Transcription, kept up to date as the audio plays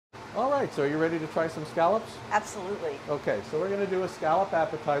right, so are you ready to try some scallops? Absolutely. Okay, so we're going to do a scallop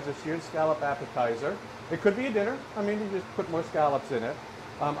appetizer, seared scallop appetizer. It could be a dinner. I mean, you just put more scallops in it.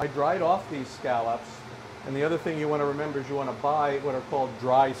 I dried off these scallops, and the other thing you want to remember is you want to buy what are called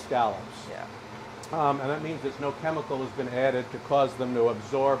dry scallops. Yeah. And that means there's no chemical has been added to cause them to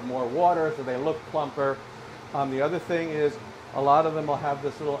absorb more water, so they look plumper. The other thing is a lot of them will have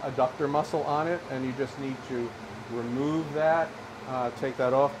this little adductor muscle on it, and you just need to remove that, take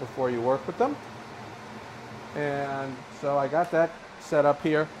that off before you work with them. And so I got that set up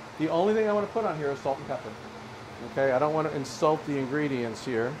here. The only thing I want to put on here is salt and pepper. Okay, I don't want to insult the ingredients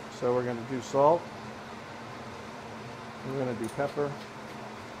here, so we're going to do salt. We're going to do pepper.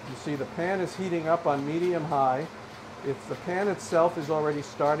 You see the pan is heating up on medium-high. If the pan itself is already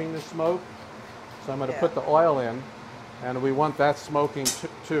starting to smoke, so I'm going to put the oil in, and we want that smoking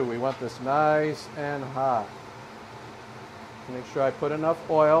too. We want this nice and hot. Make sure I put enough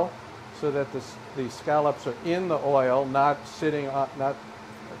oil so that the scallops are in the oil, not sitting on, not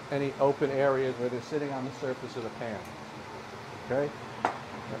any open areas where they're sitting on the surface of the pan. Okay, I'll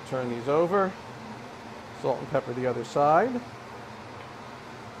turn these over. Salt and pepper the other side. And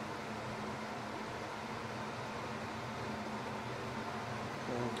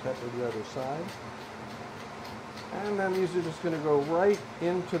pepper the other side. And then these are just going to go right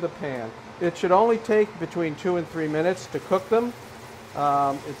into the pan. It should only take between 2 and 3 minutes to cook them.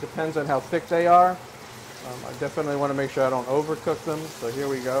 It depends on how thick they are. I definitely want to make sure I don't overcook them. So here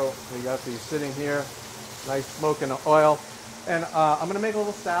we go. We got these sitting here. Nice smoking oil. And I'm going to make a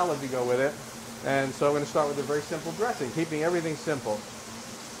little salad to go with it. And so I'm going to start with a very simple dressing, keeping everything simple.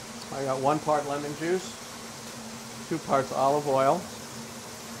 I got 1 part lemon juice, 2 parts olive oil.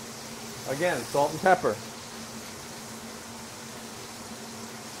 Again, salt and pepper.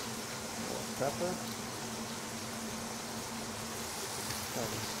 Pepper. And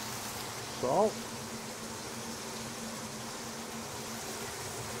salt.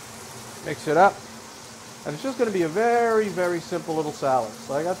 Mix it up. And it's just going to be a very, very simple little salad.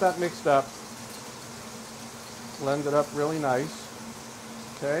 So I got that mixed up. Blend it up really nice.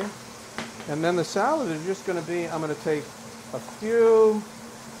 Okay. And then the salad is just going to be, I'm going to take a few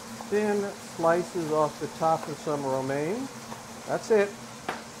thin slices off the top of some romaine. That's it.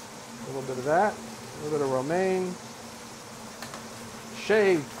 A little bit of that. A little bit of romaine.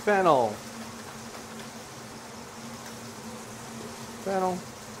 Shaved fennel. Fennel.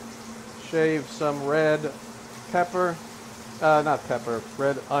 Shave some red pepper. Not pepper,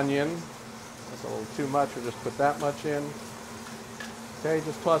 red onion. That's a little too much. We'll just put that much in. Okay,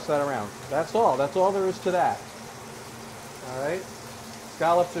 just toss that around. That's all. That's all there is to that. All right.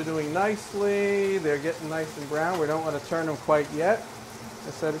 Scallops are doing nicely. They're getting nice and brown. We don't want to turn them quite yet. I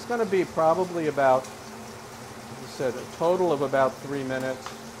said it's going to be probably about, as I said, a total of about 3 minutes.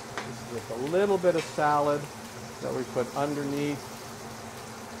 This is just a little bit of salad that we put underneath.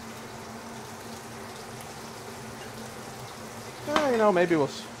 You know, maybe we'll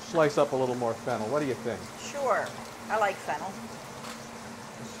slice up a little more fennel. What do you think? Sure. I like fennel.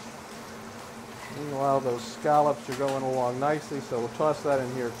 Meanwhile, those scallops are going along nicely, so we'll toss that in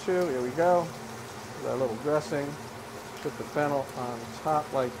here too. Here we go. That little dressing. Put the fennel on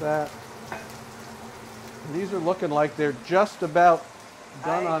top like that. And these are looking like they're just about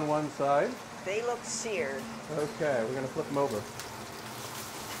done on one side. They look seared. Okay, we're going to flip them over.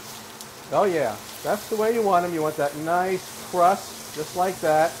 Oh yeah, that's the way you want them. You want that nice crust, just like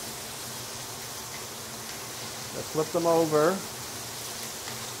that. Let's flip them over.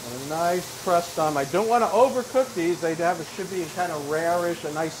 And a nice crust on them. I don't want to overcook these. They should be kind of rarish,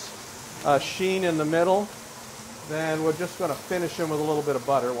 a nice sheen in the middle. Then we're just going to finish them with a little bit of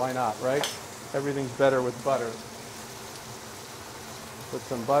butter. Why not, right? Everything's better with butter. Put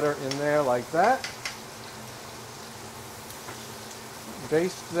some butter in there like that.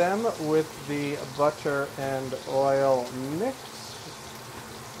 Baste them with the butter and oil mix.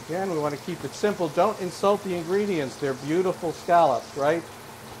 Again, we want to keep it simple. Don't insult the ingredients. They're beautiful scallops, right?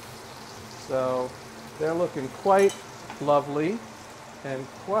 So they're looking quite lovely and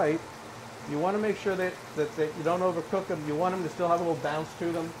quite. You want to make sure that you don't overcook them. You want them to still have a little bounce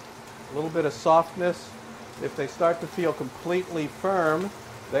to them, a little bit of softness. If they start to feel completely firm,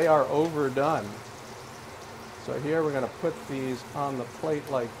 they are overdone. So here we're going to put these on the plate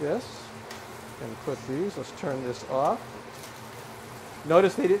like this and put these. Let's turn this off.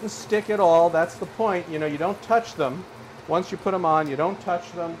 Notice they didn't stick at all. That's the point. You know, you don't touch them. Once you put them on, you don't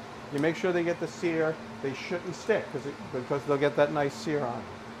touch them. You make sure they get the sear. They shouldn't stick because they'll get that nice sear on.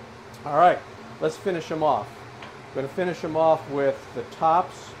 All right, let's finish them off. I'm going to finish them off with the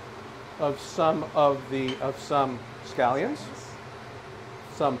tops of some scallions.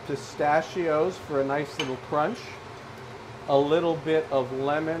 some pistachios for a nice little crunch, a little bit of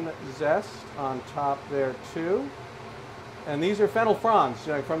lemon zest on top there too. And these are fennel fronds,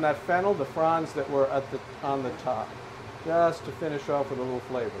 you know, from that fennel, the fronds that were on the top, just to finish off with a little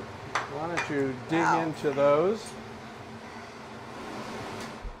flavor. Why don't you dig into those?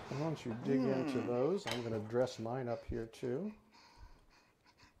 Why don't you dig into those? I'm going to dress mine up here too.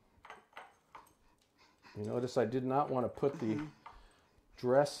 You notice I did not want to put the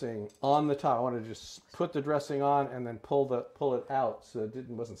dressing on the top. I wanted to just put the dressing on and then pull it out so it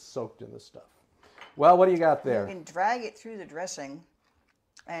wasn't soaked in the stuff. Well, what do you got there? You can drag it through the dressing,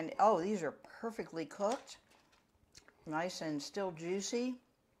 and oh, these are perfectly cooked, nice and still juicy.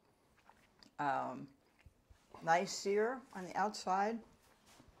 Nice sear on the outside.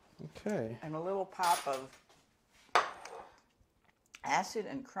 Okay. And a little pop of acid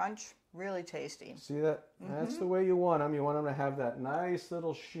and crunch. Really tasty. See that? That's the way you want them. You want them to have that nice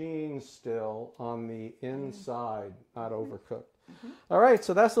little sheen still on the inside, not overcooked. All right,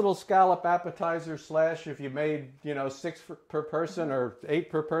 so that's a little scallop appetizer slash, if you made, you know, 6 per person or 8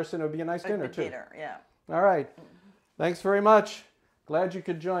 per person, it would be a nice dinner too. Dinner, yeah. All right. Thanks very much. Glad you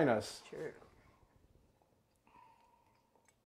could join us. Sure.